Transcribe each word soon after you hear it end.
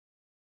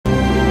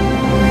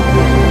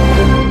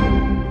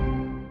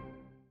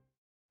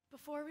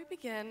Before we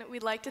begin,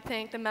 we'd like to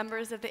thank the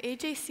members of the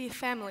AJC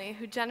family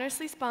who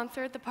generously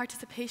sponsored the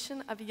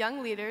participation of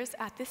young leaders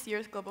at this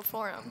year's Global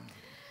Forum.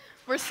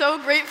 We're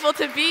so grateful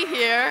to be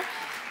here,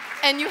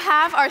 and you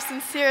have our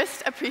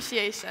sincerest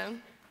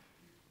appreciation.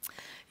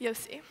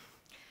 Yossi,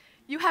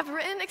 you have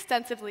written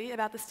extensively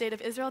about the state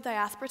of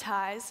Israel-Diaspora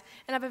ties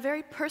and have a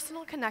very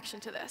personal connection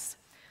to this.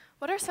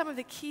 What are some of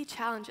the key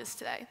challenges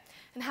today,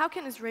 and how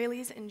can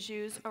Israelis and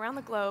Jews around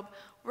the globe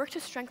work to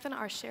strengthen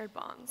our shared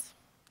bonds?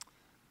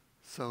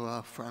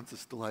 So,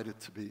 Francis, delighted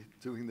to be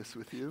doing this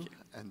with you.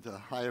 And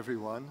hi,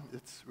 everyone.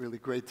 It's really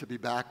great to be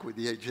back with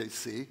the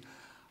AJC.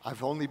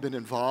 I've only been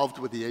involved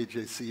with the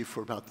AJC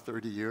for about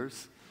 30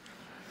 years,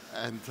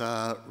 and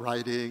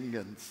writing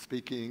and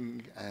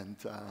speaking, and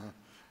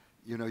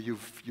you know,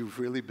 you've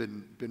really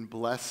been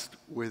blessed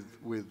with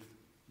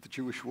the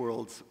Jewish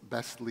world's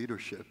best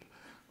leadership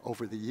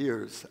over the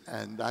years,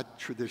 and that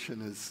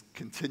tradition is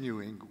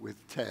continuing with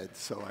Ted.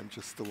 So I'm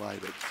just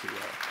delighted to be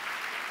here.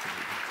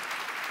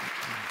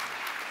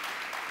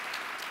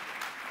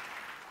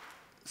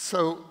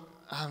 So,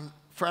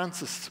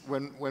 Francis,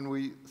 when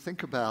we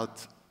think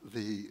about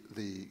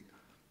the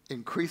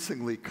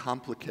increasingly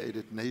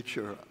complicated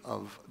nature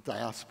of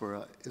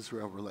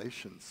diaspora-Israel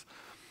relations,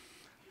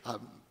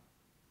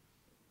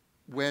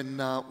 when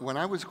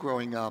I was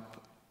growing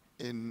up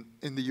in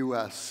the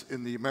US,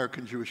 in the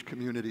American Jewish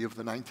community of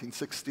the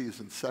 1960s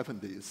and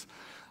 70s,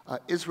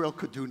 Israel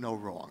could do no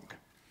wrong.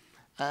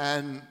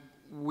 And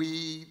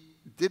we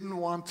didn't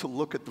want to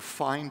look at the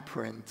fine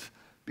print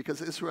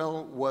because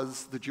Israel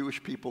was the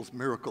Jewish people's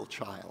miracle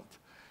child.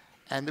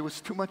 And there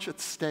was too much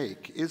at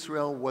stake.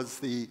 Israel was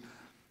the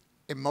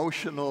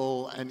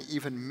emotional and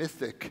even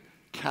mythic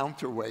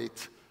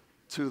counterweight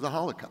to the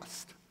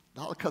Holocaust.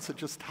 The Holocaust had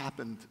just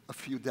happened a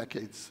few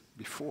decades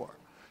before.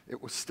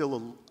 It was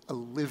still a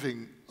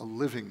living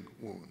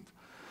wound.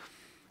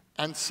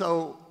 And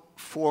so,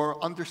 for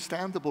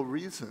understandable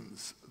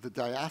reasons, the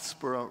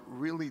diaspora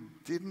really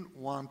didn't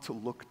want to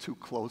look too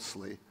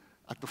closely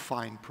at the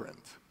fine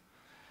print.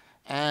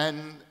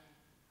 And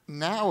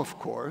now, of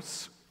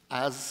course,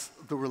 as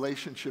the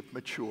relationship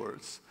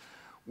matures,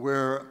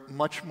 we're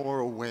much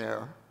more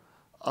aware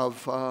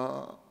of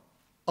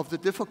the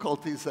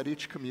difficulties that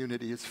each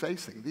community is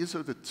facing. These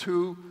are the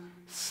two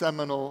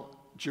seminal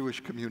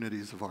Jewish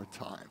communities of our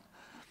time.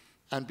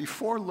 And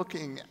before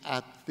looking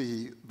at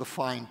the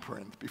fine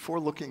print, before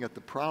looking at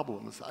the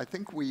problems, I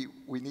think we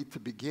need to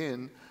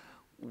begin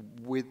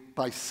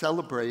by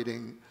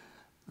celebrating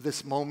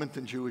this moment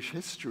in Jewish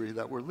history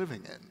that we're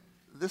living in.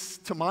 This,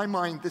 to my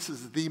mind, this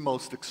is the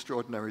most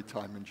extraordinary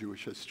time in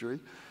Jewish history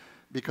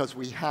because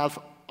we have,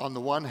 on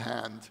the one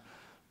hand,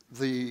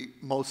 the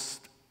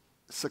most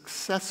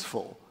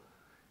successful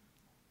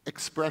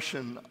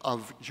expression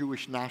of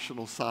Jewish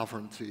national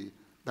sovereignty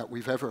that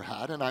we've ever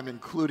had, and I'm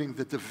including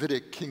the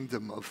Davidic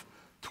kingdom of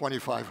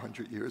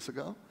 2,500 years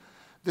ago.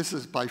 This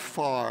is by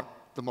far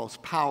the most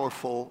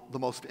powerful, the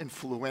most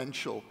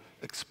influential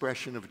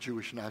expression of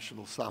Jewish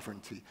national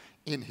sovereignty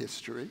in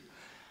history.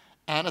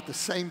 And at the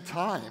same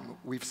time,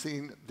 we've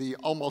seen the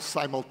almost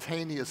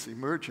simultaneous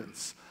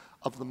emergence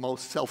of the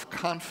most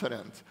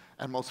self-confident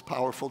and most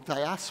powerful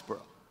diaspora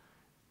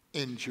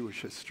in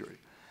Jewish history.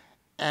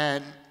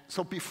 And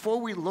so before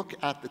we look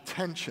at the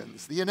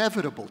tensions, the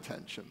inevitable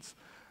tensions,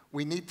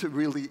 we need to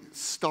really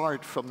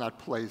start from that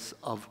place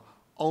of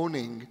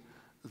owning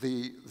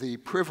the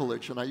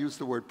privilege, and I use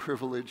the word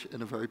privilege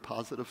in a very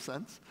positive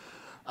sense,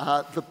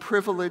 the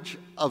privilege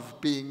of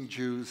being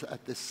Jews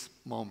at this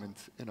moment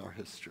in our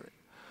history.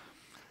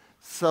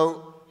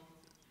 So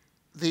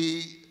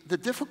the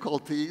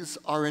difficulties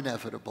are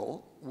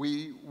inevitable.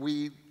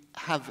 We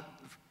have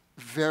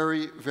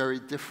very, very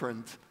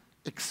different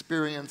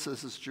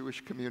experiences as Jewish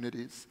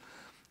communities.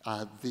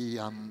 The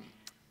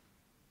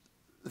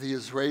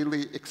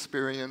Israeli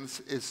experience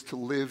is to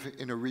live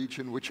in a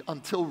region which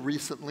until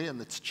recently, and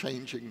it's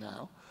changing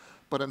now,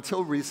 but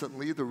until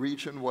recently the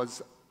region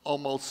was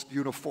almost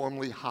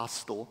uniformly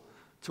hostile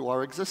to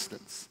our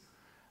existence.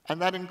 And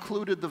that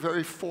included the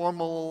very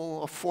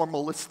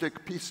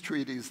formalistic peace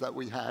treaties that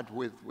we had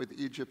with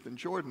Egypt and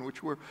Jordan,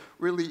 which were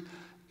really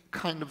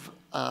kind of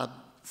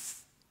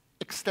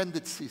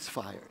extended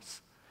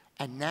ceasefires.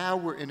 And now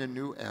we're in a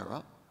new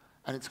era,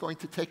 and it's going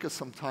to take us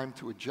some time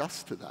to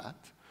adjust to that.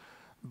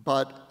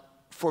 But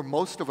for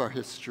most of our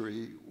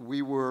history,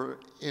 we were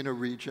in a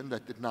region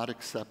that did not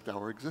accept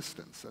our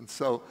existence. And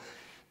so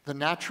the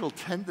natural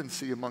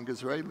tendency among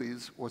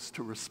Israelis was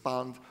to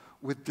respond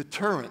with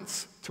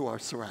deterrence to our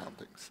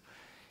surroundings.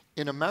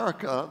 In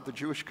America, the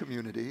Jewish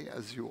community,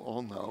 as you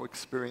all know,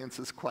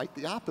 experiences quite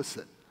the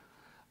opposite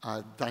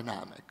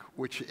dynamic,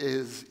 which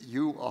is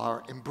you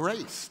are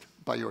embraced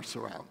by your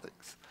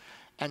surroundings.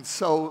 And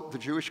so the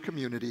Jewish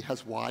community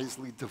has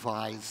wisely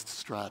devised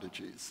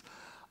strategies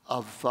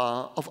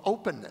of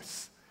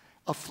openness,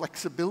 of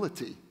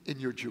flexibility in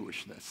your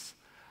Jewishness.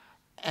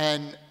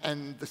 And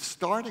the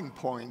starting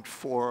point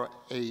for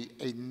a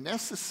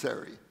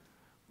necessary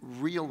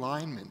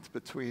realignment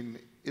between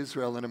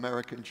Israel and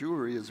American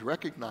Jewry is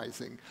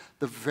recognizing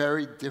the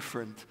very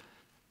different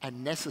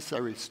and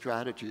necessary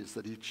strategies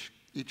that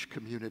each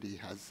community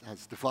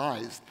has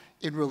devised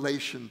in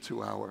relation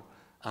to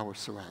our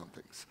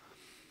surroundings.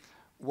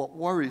 What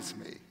worries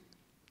me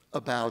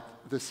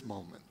about this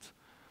moment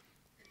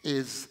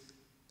is,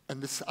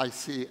 and this I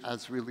see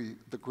as really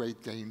the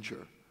great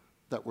danger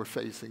that we're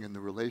facing in the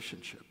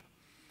relationship,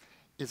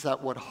 is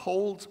that what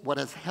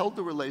has held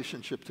the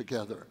relationship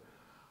together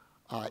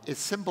is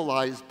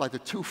symbolized by the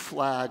two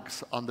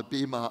flags on the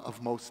bima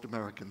of most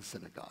American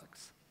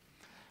synagogues.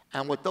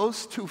 And what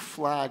those two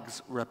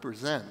flags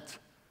represent,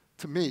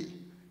 to me,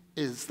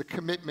 is the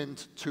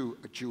commitment to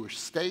a Jewish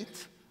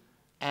state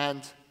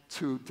and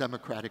to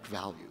democratic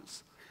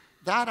values.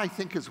 That, I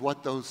think, is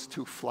what those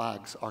two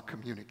flags are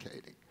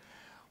communicating.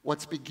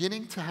 What's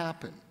beginning to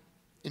happen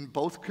in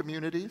both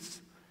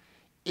communities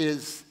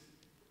is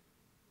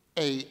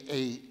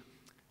a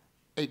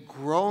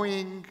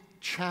growing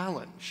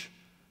challenge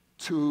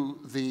to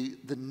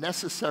the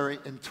necessary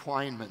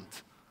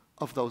entwinement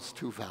of those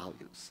two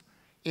values.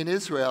 In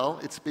Israel,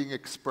 it's being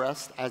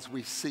expressed, as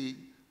we see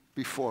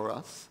before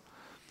us,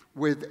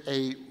 with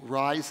a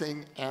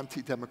rising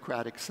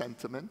anti-democratic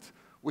sentiment,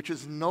 which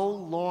is no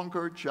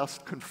longer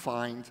just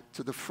confined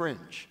to the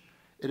fringe.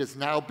 It has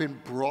now been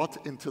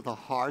brought into the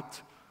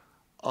heart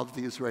of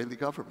the Israeli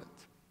government.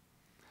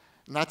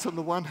 And that's on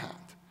the one hand.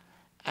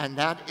 And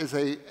that is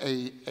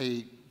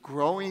a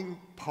growing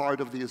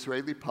part of the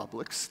Israeli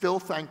public, still,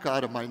 thank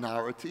God, a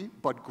minority,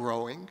 but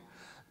growing,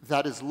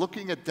 that is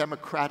looking at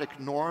democratic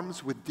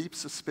norms with deep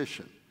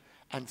suspicion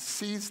and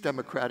sees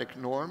democratic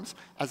norms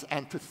as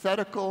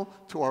antithetical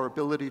to our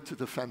ability to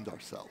defend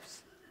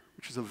ourselves,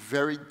 which is a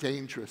very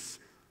dangerous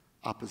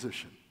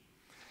opposition.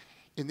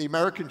 In the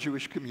American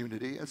Jewish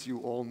community, as you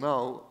all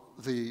know,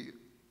 the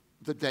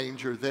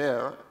danger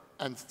there,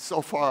 and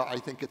so far I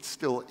think it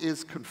still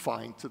is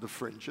confined to the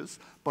fringes,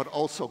 but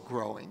also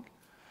growing,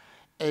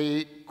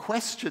 a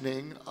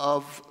questioning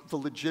of the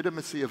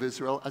legitimacy of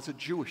Israel as a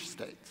Jewish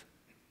state.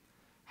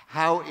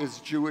 How is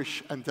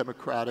Jewish and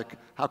democratic,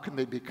 how can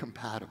they be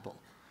compatible?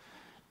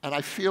 And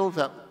I feel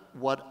that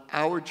what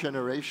our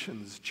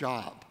generation's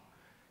job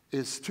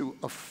is to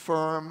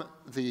affirm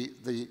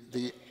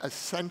the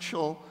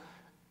essential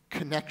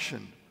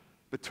connection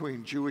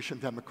between Jewish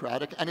and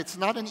democratic, and it's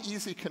not an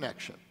easy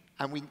connection,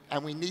 and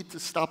we need to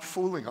stop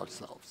fooling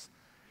ourselves.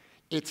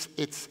 It's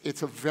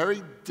a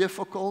very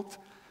difficult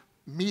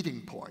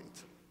meeting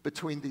point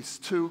between these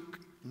two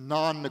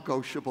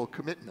non-negotiable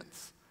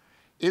commitments.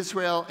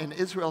 Israel, in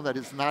Israel that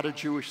is not a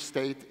Jewish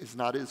state, is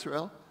not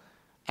Israel,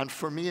 and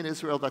for me in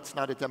Israel that's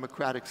not a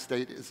democratic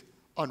state is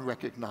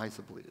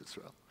unrecognizably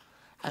Israel.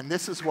 And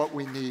this is what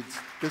we need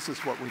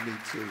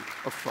to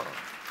affirm.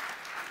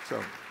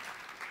 So.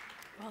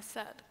 Well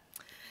said.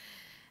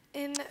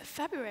 In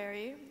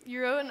February,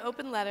 you wrote an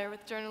open letter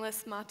with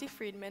journalists Mati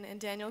Friedman and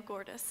Daniel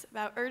Gordis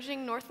about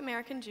urging North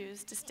American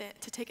Jews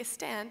to take a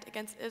stand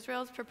against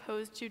Israel's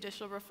proposed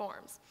judicial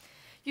reforms.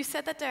 You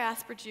said that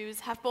diaspora Jews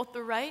have both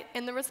the right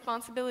and the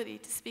responsibility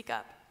to speak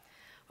up.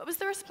 What was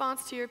the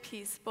response to your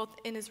piece, both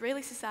in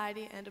Israeli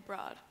society and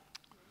abroad?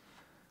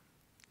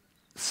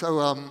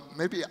 So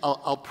maybe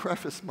I'll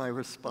preface my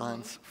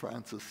response,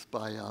 Francis,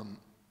 by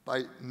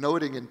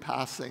noting in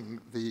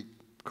passing the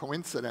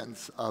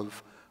coincidence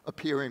of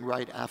appearing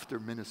right after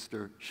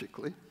Minister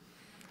Shikli.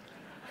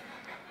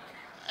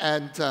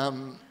 And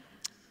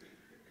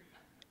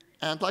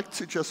I'd like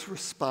to just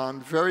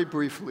respond very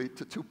briefly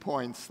to 2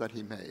 points that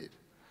he made.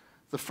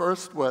 The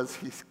first was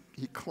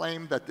he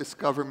claimed that this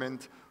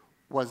government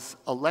was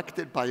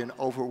elected by an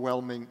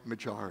overwhelming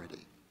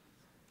majority.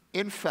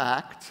 In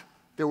fact,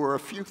 there were a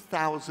few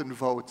thousand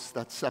votes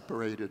that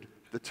separated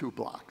the two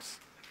blocs.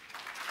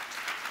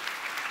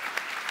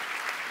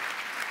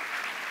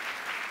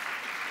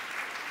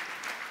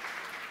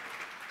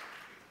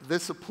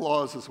 This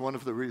applause is one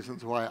of the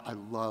reasons why I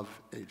love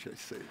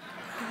AJC.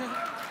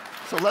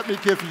 So let me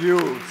give you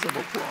some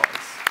applause.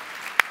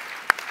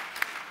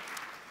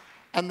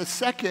 And the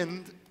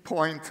second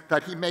point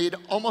that he made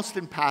almost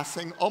in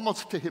passing,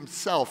 almost to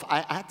himself,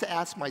 I had to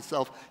ask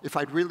myself if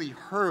I'd really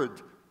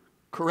heard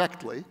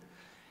correctly,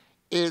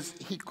 is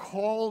he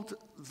called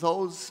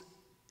those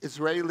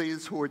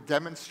Israelis who were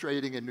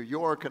demonstrating in New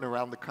York and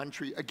around the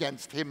country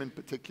against him in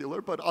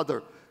particular, but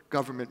other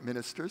government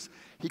ministers,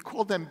 he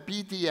called them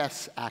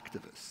BDS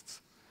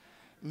activists.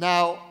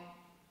 Now,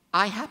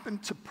 I happen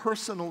to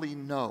personally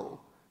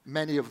know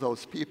many of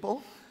those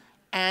people,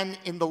 and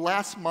in the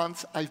last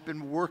months, I've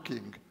been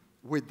working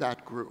with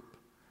that group.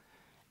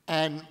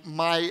 And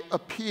my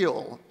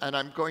appeal, and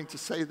I'm going to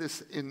say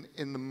this in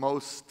the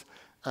most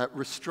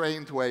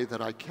restrained way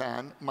that I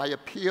can, my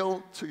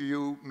appeal to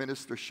you,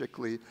 Minister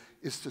Shikli,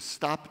 is to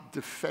stop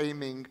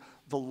defaming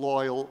the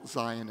loyal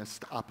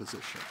Zionist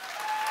opposition.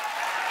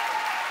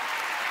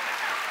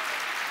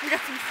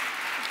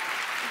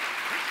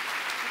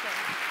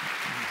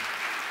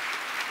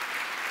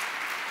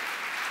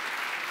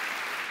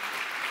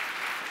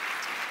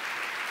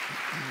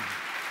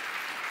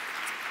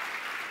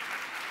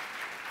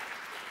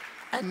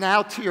 And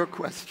now to your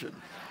question.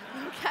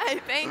 Okay,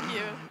 thank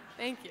you.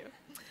 Thank you.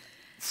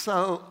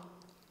 So,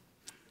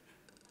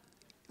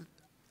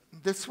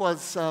 This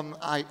was,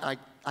 I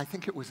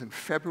think it was in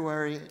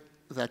February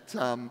that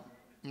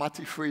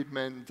Matti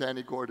Friedman,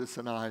 Danny Gordis,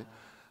 and I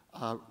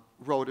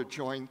wrote a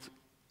joint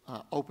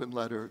open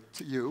letter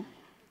to you,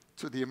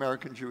 to the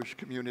American Jewish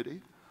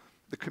community,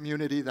 the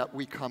community that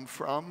we come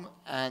from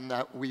and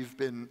that we've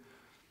been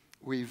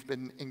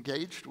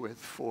engaged with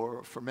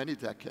for many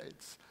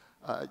decades.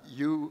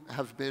 You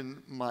have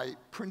been my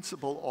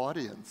principal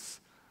audience,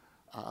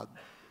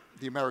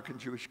 the American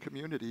Jewish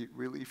community,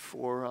 really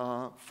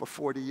for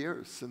 40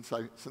 years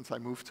since I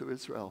moved to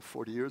Israel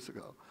 40 years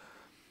ago,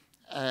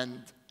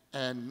 and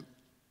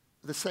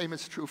the same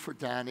is true for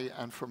Danny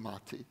and for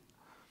Matti.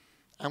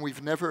 And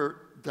we've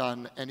never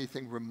done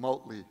anything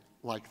remotely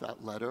like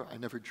that letter. I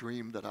never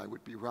dreamed that I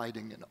would be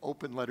writing an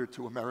open letter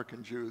to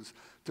American Jews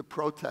to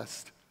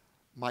protest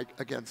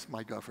against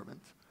my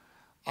government.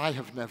 I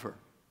have never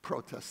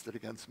protested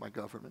against my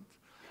government.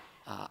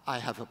 I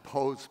have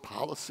opposed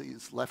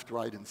policies left,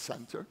 right, and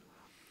center,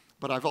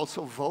 but I've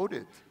also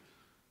voted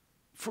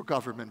for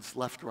governments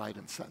left, right,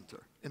 and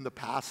center. In the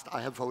past,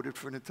 I have voted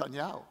for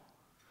Netanyahu,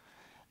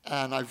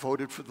 and I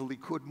voted for the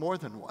Likud more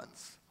than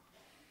once.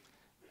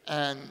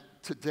 And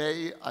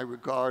today, I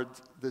regard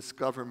this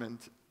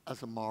government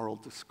as a moral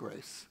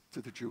disgrace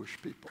to the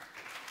Jewish people.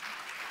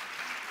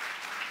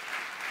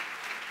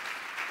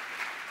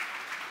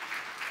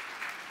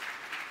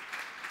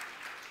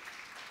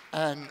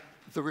 And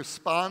the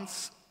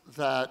response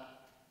that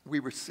we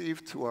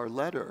received to our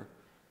letter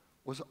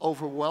was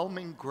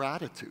overwhelming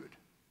gratitude,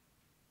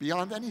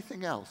 beyond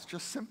anything else,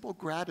 just simple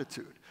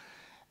gratitude,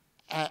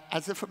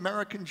 as if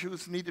American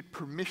Jews needed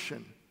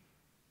permission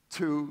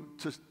to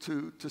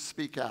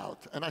speak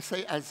out. And I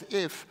say as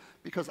if,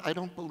 because I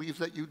don't believe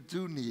that you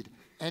do need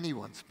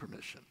anyone's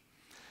permission.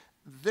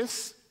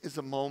 This is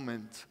a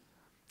moment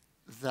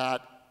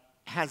that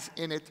has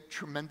in it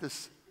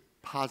tremendous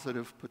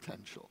positive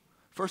potential.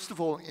 First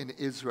of all, in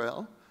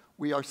Israel,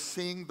 we are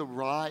seeing the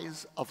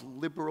rise of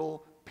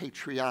liberal,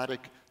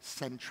 patriotic,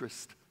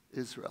 centrist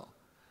Israel.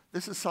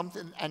 This is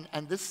something,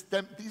 and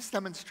these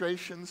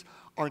demonstrations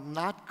are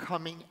not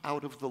coming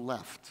out of the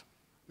left.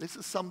 This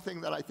is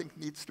something that I think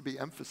needs to be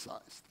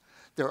emphasized.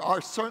 There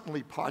are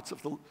certainly parts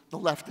of the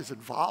left is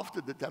involved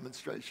in the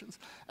demonstrations,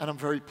 and I'm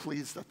very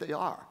pleased that they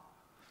are.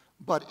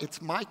 But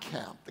it's my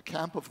camp, the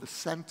camp of the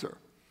center,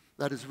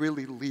 that is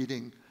really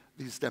leading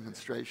these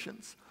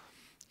demonstrations.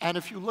 And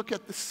if you look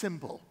at the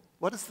symbol,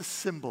 what is the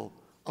symbol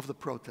of the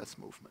protest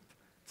movement?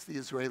 It's the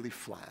Israeli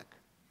flag.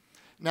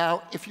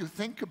 Now, if you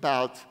think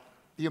about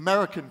the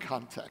American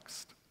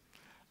context,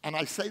 and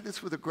I say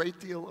this with a great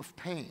deal of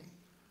pain,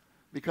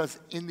 because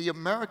in the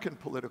American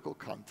political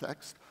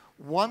context,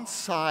 one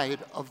side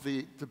of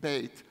the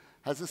debate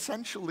has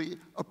essentially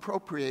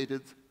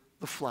appropriated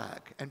the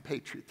flag and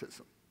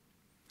patriotism.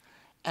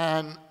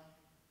 And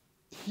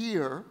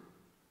here,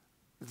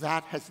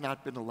 that has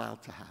not been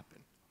allowed to happen.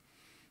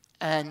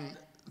 And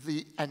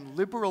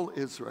liberal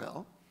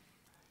Israel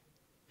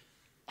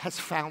has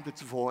found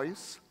its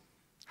voice,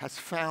 has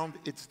found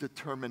its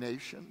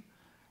determination,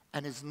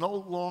 and is no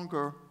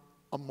longer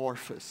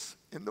amorphous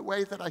in the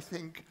way that I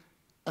think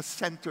a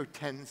center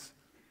tends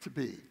to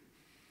be.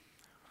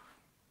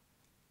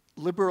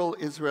 Liberal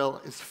Israel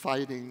is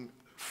fighting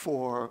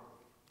for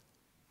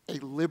a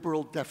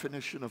liberal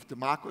definition of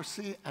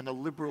democracy and a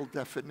liberal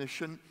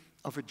definition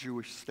of a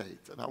Jewish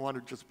state. And I want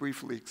to just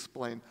briefly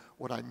explain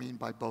what I mean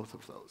by both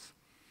of those.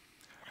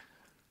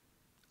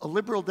 A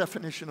liberal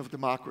definition of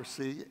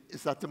democracy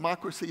is that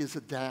democracy is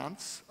a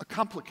dance, a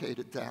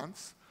complicated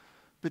dance,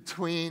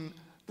 between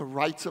the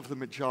rights of the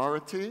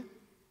majority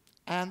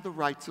and the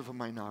rights of a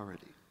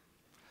minority.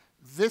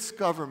 This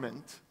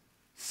government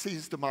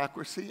sees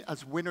democracy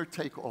as winner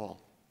take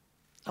all.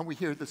 And we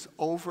hear this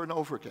over and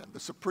over again. The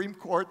Supreme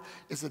Court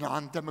is a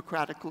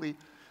non-democratic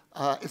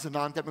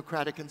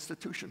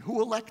institution.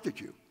 Who elected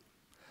you?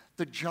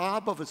 The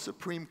job of a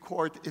Supreme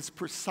Court is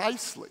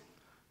precisely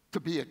to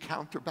be a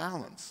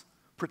counterbalance,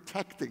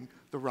 protecting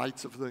the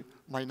rights of the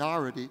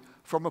minority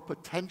from a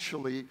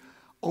potentially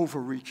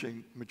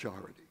overreaching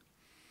majority.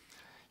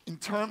 In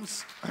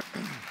terms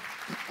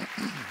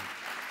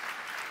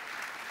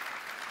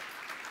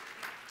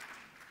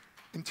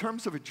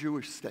of a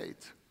Jewish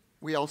state,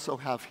 we also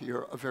have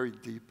here a very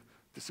deep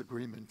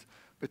disagreement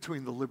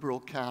between the liberal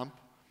camp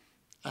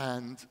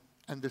and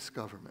this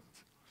government.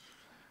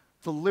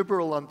 The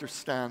liberal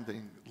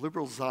understanding,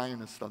 liberal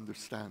Zionist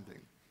understanding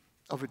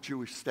of a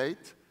Jewish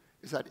state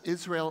is that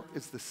Israel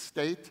is the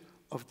state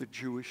of the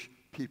Jewish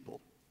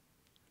people.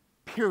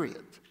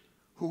 Period.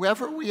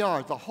 Whoever we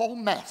are, the whole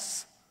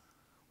mess,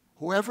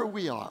 whoever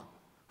we are,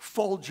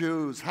 full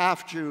Jews,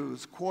 half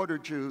Jews, quarter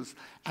Jews,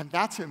 and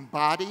that's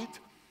embodied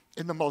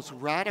in the most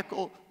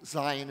radical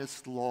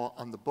Zionist law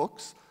on the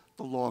books,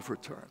 the law of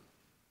return.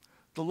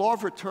 The law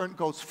of return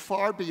goes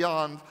far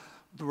beyond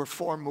the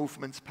Reform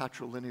movement's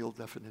patrilineal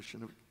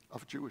definition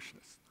of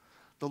Jewishness.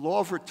 The law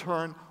of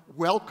return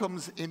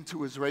welcomes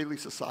into Israeli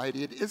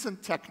society. It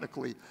isn't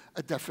technically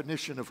a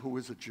definition of who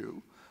is a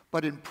Jew,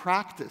 but in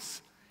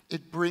practice,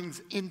 it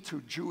brings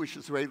into Jewish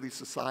Israeli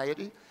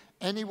society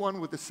anyone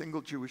with a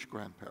single Jewish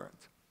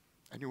grandparent.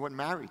 anyone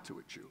married to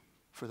a Jew,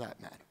 for that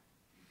matter.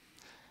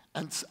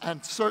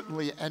 And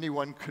certainly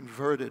anyone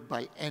converted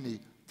by any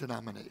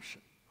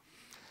denomination.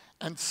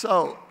 And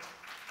so,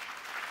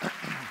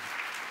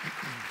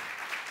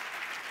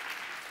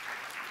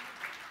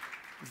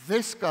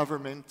 this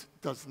government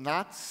does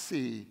not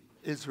see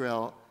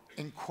Israel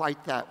in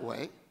quite that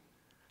way.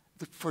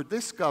 For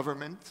this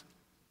government,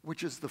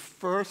 which is the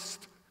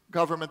first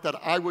government that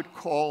I would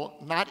call,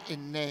 not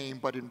in name,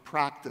 but in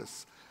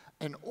practice,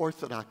 an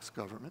Orthodox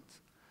government,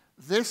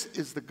 this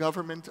is the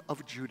government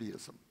of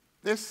Judaism.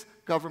 This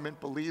government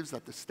believes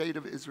that the state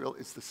of Israel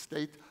is the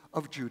state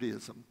of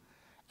Judaism,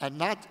 and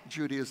not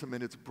Judaism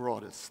in its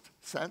broadest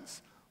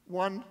sense,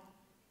 one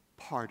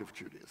part of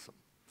Judaism.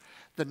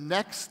 The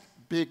next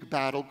big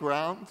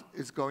battleground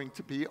is going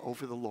to be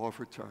over the law of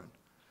return.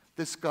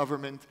 This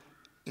government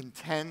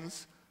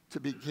intends to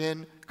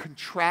begin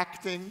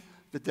contracting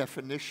the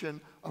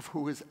definition of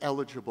who is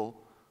eligible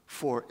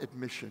for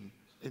admission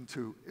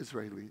into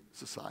Israeli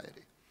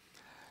society.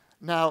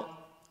 Now,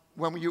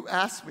 when you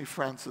asked me,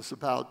 Francis,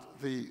 about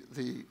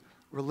the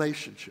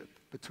relationship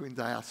between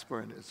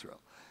diaspora and Israel,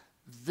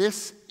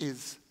 this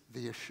is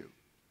the issue.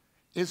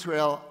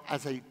 Israel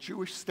as a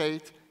Jewish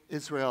state,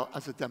 Israel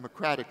as a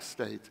democratic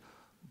state,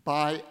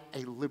 by a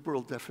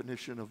liberal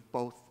definition of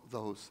both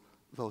those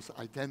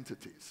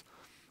identities.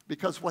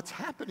 Because what's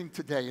happening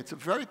today, it's a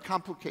very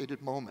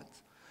complicated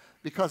moment.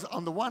 Because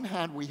on the one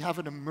hand, we have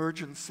an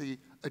emergency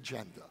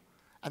agenda.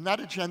 And that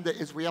agenda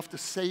is we have to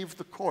save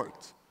the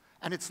court.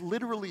 And it's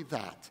literally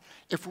that.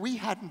 If we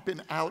hadn't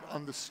been out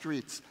on the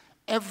streets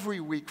every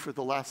week for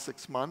the last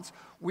 6 months,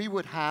 we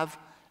would have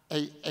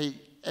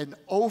an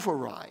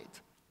override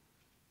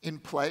in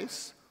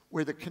place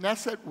where the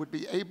Knesset would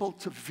be able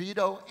to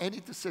veto any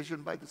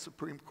decision by the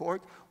Supreme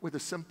Court with a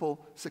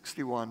simple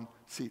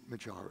 61-seat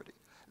majority.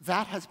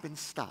 That has been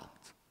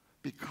stopped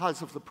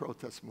because of the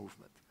protest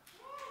movement.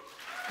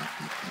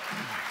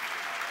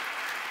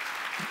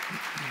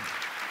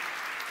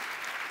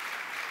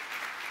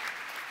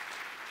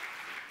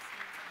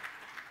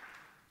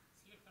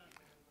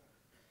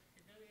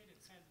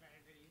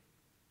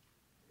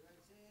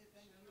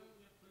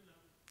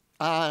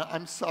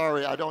 I'm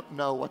sorry, I don't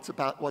know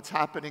what's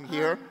happening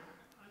here.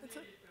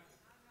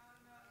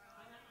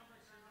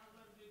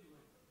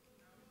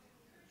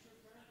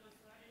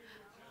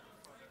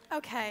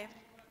 Okay,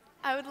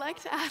 I would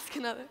like to ask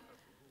another.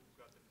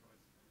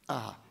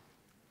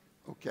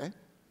 Okay.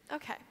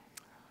 Okay.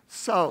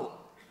 So,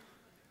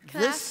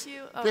 Can I ask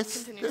you? Oh,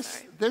 continue,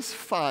 sorry. This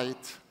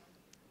fight,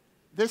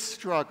 this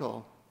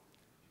struggle,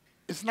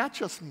 is not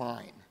just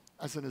mine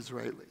as an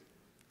Israeli.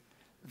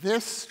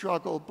 This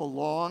struggle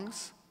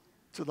belongs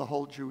to the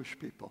whole Jewish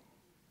people.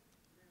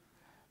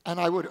 And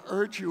I would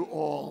urge you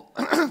all,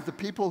 the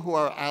people who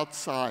are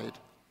outside,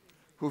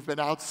 who've been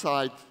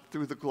outside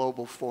through the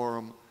global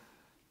forum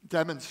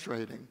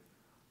demonstrating,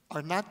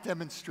 are not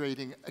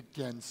demonstrating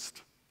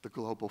against the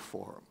global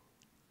forum.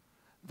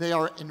 They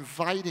are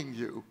inviting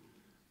you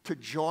to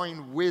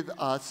join with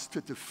us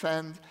to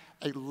defend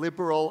a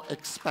liberal,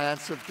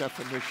 expansive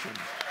definition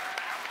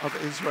of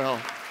Israel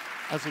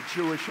as a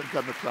Jewish and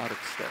democratic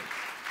state.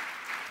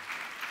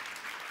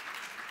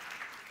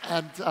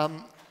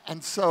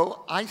 And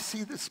so I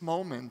see this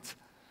moment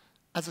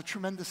as a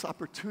tremendous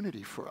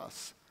opportunity for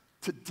us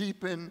to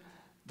deepen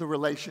the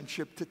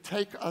relationship, to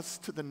take us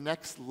to the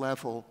next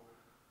level,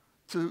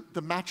 to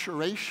the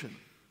maturation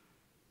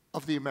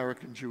of the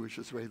American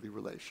Jewish-Israeli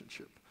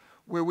relationship,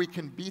 where we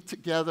can be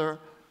together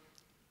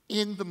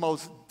in the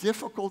most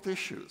difficult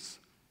issues.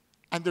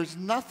 And there's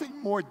nothing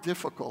more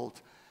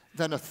difficult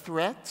than a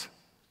threat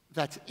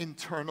that's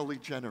internally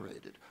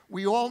generated.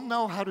 We all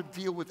know how to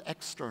deal with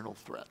external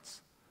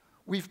threats.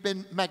 We've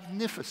been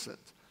magnificent,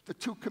 the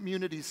two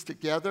communities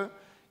together,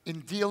 in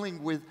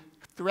dealing with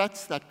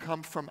threats that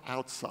come from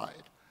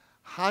outside.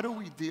 How do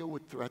we deal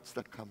with threats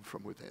that come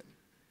from within?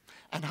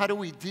 And how do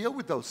we deal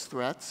with those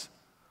threats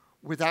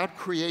without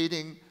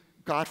creating,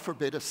 God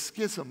forbid, a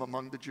schism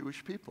among the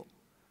Jewish people?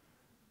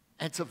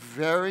 And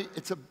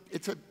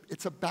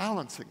it's a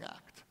balancing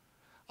act.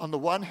 On the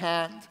one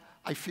hand,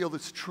 I feel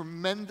this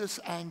tremendous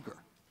anger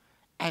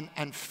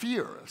and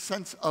fear, a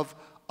sense of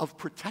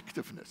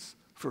protectiveness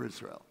for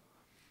Israel.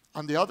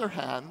 On the other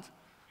hand,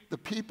 the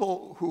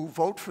people who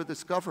vote for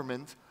this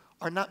government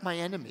are not my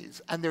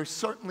enemies, and they're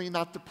certainly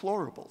not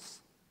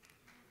deplorables.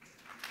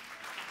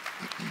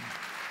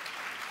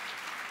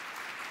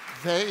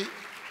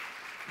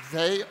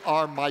 They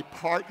are my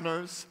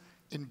partners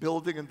in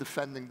building and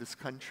defending this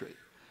country.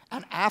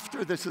 And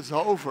after this is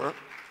over,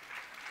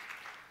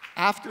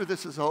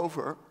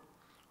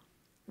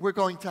 we're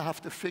going to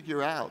have to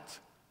figure out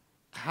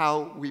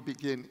how we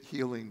begin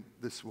healing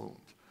this wound.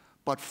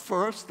 But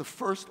first, the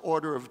first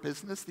order of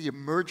business, the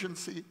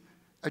emergency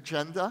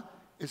agenda,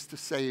 is to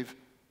save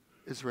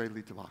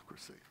Israeli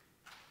democracy.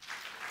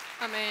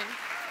 Amen.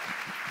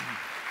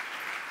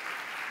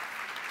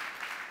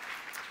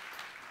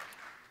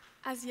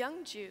 As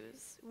young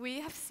Jews,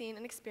 we have seen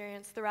and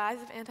experienced the rise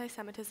of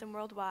anti-Semitism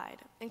worldwide,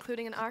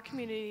 including in our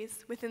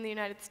communities within the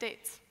United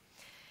States.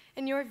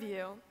 In your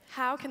view,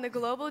 how can the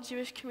global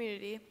Jewish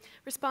community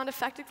respond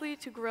effectively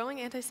to growing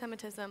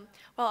anti-Semitism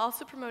while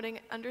also promoting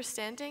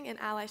understanding and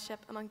allyship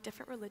among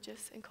different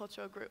religious and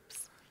cultural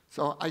groups?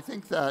 So I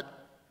think that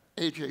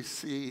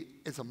AJC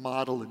is a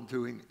model in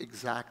doing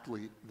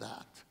exactly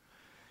that.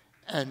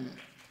 And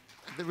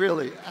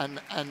really,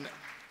 and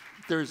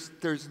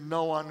there's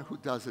no one who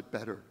does it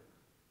better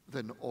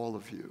than all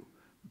of you.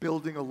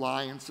 Building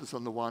alliances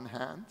on the one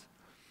hand,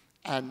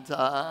 and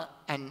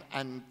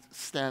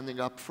standing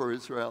up for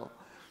Israel,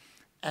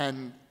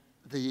 and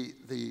the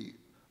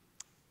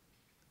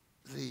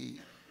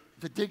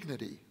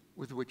dignity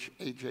with which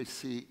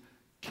AJC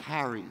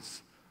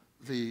carries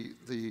the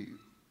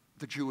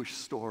Jewish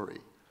story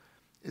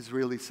is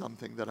really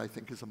something that I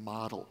think is a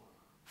model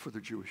for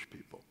the Jewish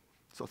people.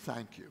 So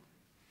thank you.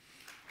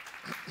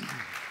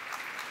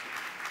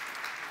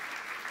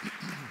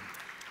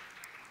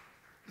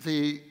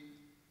 The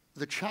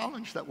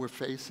challenge that we're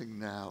facing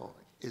now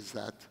is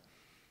that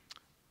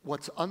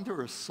what's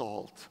under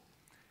assault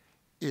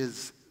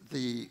is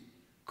the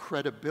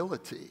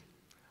credibility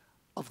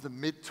of the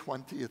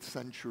mid-20th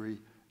century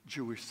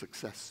Jewish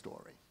success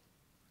story,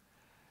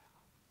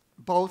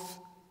 both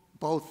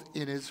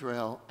in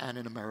Israel and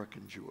in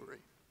American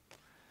Jewry.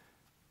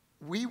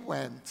 We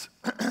went,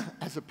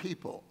 as a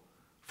people,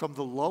 from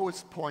the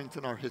lowest point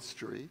in our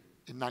history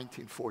in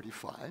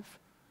 1945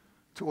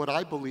 to what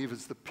I believe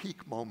is the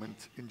peak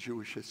moment in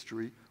Jewish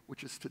history,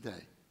 which is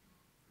today.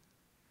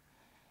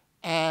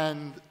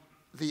 And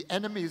the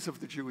enemies of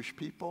the Jewish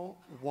people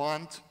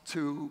want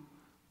to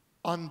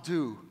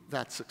undo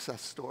that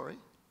success story,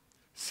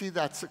 see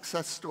that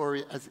success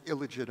story as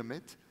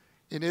illegitimate.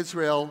 In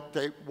Israel,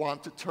 they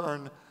want to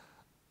turn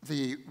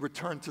the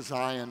return to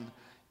Zion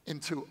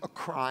into a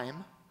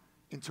crime,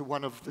 into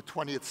one of the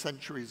 20th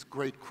century's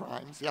great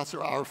crimes.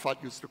 Yasser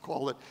Arafat used to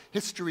call it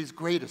history's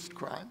greatest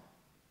crime,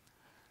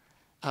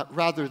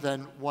 rather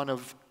than one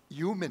of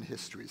human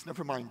history's,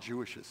 never mind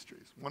Jewish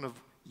history's, one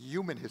of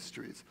human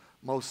history's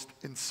most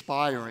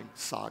inspiring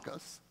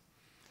sagas.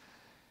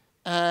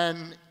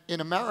 And in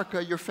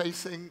America, you're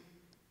facing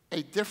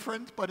a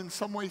different, but in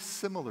some ways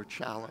similar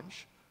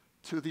challenge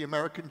to the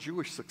American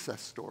Jewish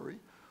success story,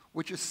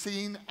 which is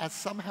seen as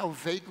somehow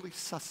vaguely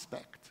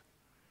suspect.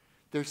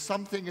 There's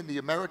something in the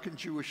American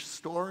Jewish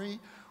story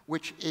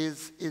which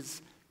is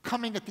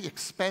coming at the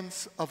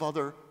expense of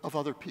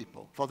other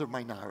people, of other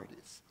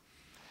minorities.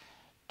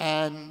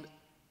 And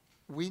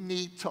we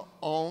need to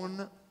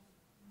own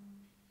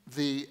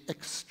the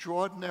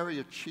extraordinary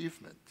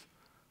achievement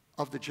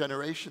of the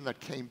generation that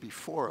came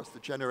before us, the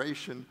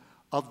generation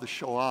of the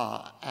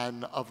Shoah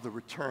and of the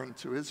return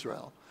to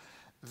Israel,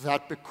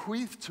 that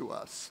bequeathed to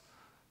us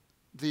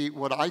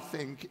what I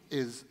think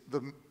is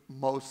the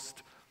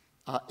most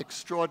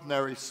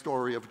extraordinary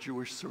story of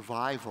Jewish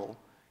survival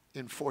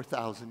in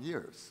 4,000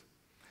 years.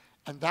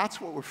 And that's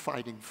what we're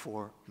fighting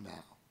for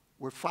now.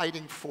 We're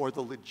fighting for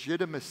the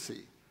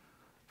legitimacy,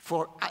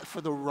 for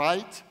the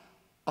right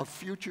of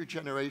future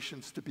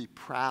generations to be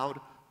proud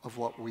of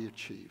what we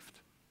achieved.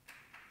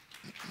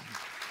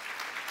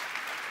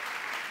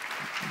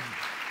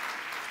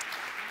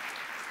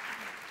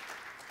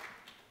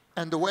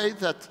 And the way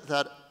that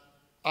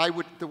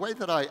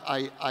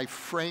I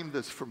frame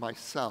this for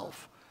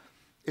myself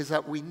is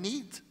that we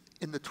need,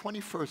 in the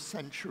 21st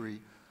century,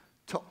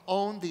 to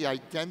own the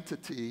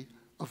identity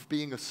of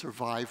being a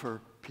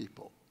survivor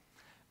people.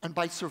 And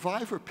by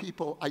survivor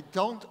people, I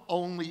don't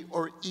only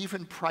or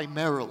even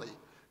primarily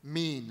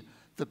mean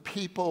the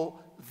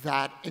people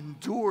that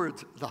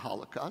endured the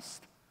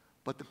Holocaust,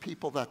 but the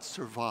people that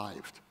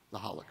survived the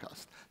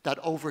Holocaust, that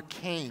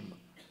overcame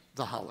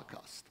the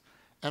Holocaust.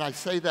 And I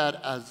say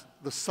that as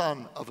the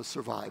son of a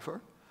survivor,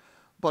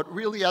 but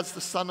really as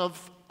the son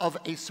of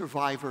a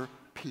survivor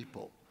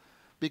people,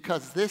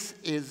 because this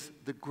is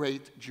the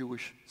great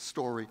Jewish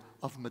story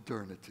of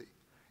modernity.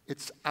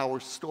 It's our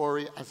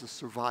story as a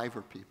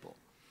survivor people.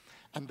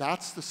 And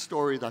that's the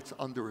story that's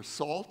under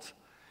assault,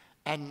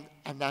 and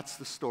that's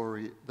the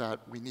story that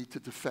we need to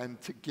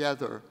defend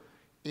together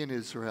in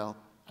Israel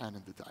and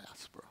in the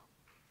diaspora.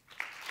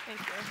 Thank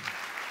you.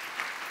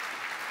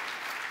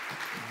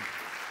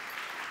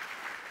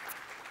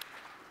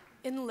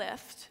 In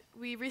Lift,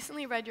 we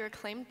recently read your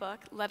acclaimed book,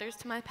 Letters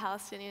to My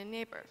Palestinian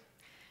Neighbor.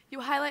 You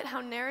highlight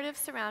how narratives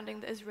surrounding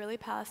the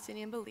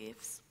Israeli-Palestinian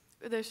beliefs,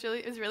 the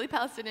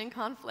Israeli-Palestinian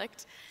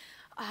conflict,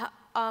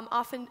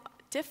 often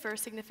differ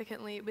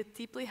significantly with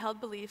deeply held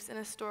beliefs and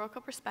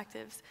historical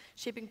perspectives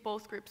shaping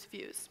both groups'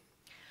 views.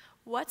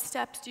 What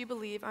steps do you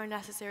believe are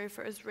necessary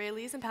for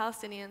Israelis and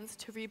Palestinians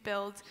to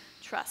rebuild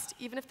trust,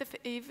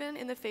 even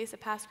in the face of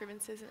past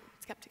grievances and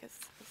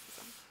skepticism?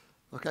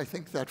 Look, I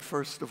think that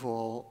first of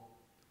all,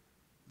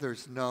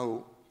 there's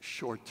no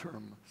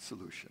short-term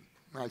solution.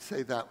 And I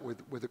say that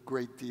with a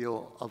great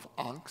deal of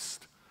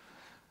angst.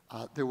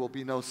 There will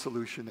be no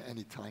solution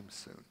anytime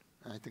soon.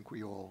 And I think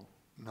we all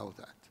know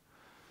that.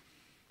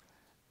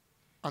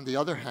 On the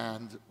other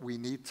hand, we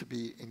need to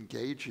be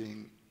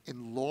engaging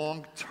in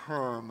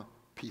long-term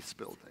peace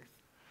building.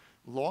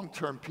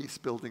 Long-term peace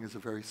building is a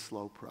very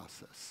slow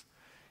process.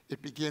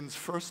 It begins,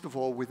 first of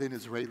all, within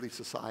Israeli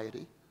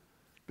society,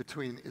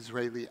 between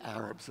Israeli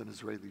Arabs and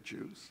Israeli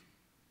Jews.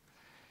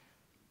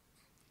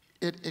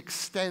 It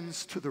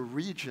extends to the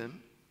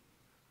region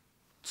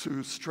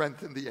to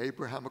strengthen the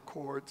Abraham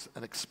Accords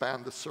and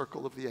expand the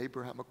circle of the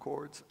Abraham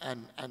Accords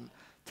and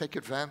take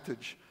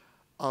advantage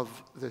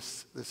of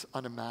this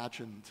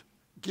unimagined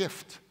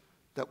gift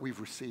that we've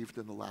received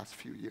in the last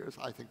few years.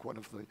 I think one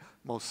of the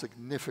most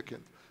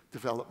significant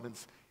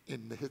developments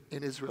in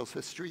Israel's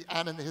history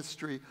and in the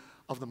history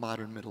of the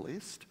modern Middle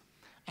East.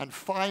 And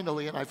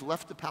finally, and I've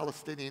left the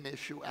Palestinian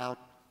issue out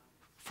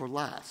for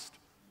last,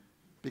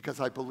 because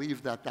I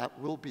believe that that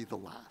will be the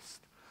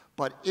last.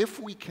 But if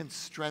we can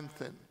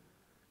strengthen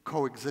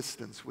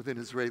coexistence within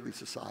Israeli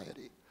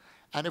society,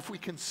 and if we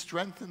can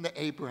strengthen the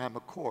Abraham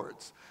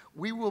Accords,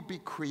 we will be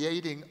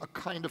creating a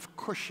kind of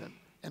cushion,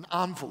 an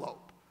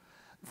envelope,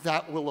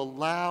 that will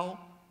allow,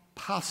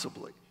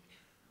 possibly,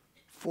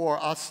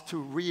 for us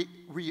to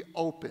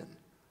reopen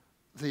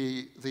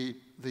the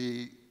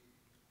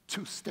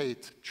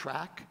two-state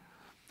track.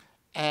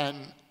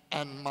 And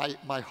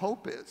my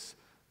hope is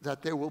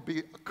that there will be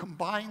a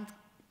combined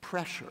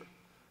pressure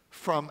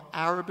from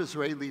Arab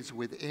Israelis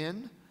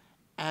within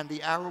and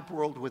the Arab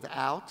world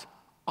without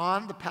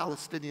on the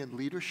Palestinian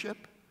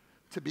leadership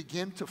to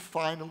begin to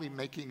finally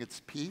making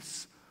its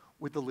peace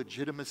with the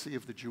legitimacy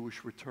of the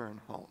Jewish return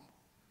home.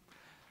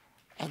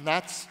 And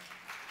that's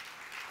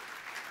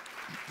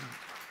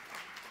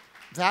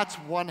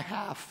one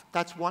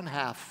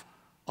half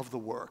of the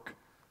work.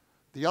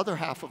 The other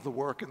half of the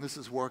work, and this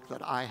is work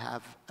that I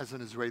have as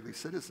an Israeli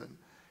citizen,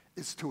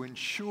 is to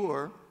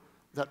ensure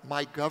that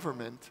my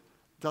government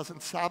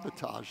doesn't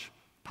sabotage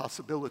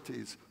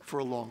possibilities for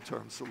a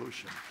long-term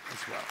solution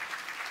as well.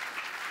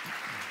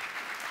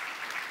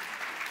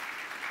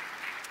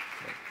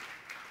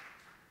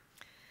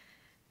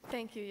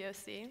 Thank you,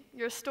 Yossi.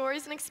 Your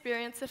stories and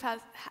experiences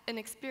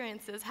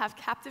have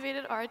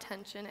captivated our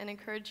attention and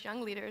encouraged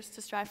young leaders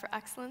to strive for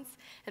excellence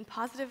and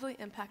positively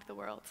impact the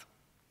world.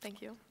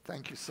 Thank you.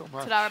 Thank you so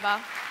much. תודה רבה.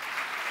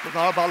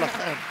 תודה רבה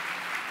לכם.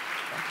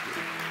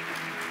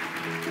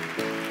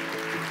 Thank you.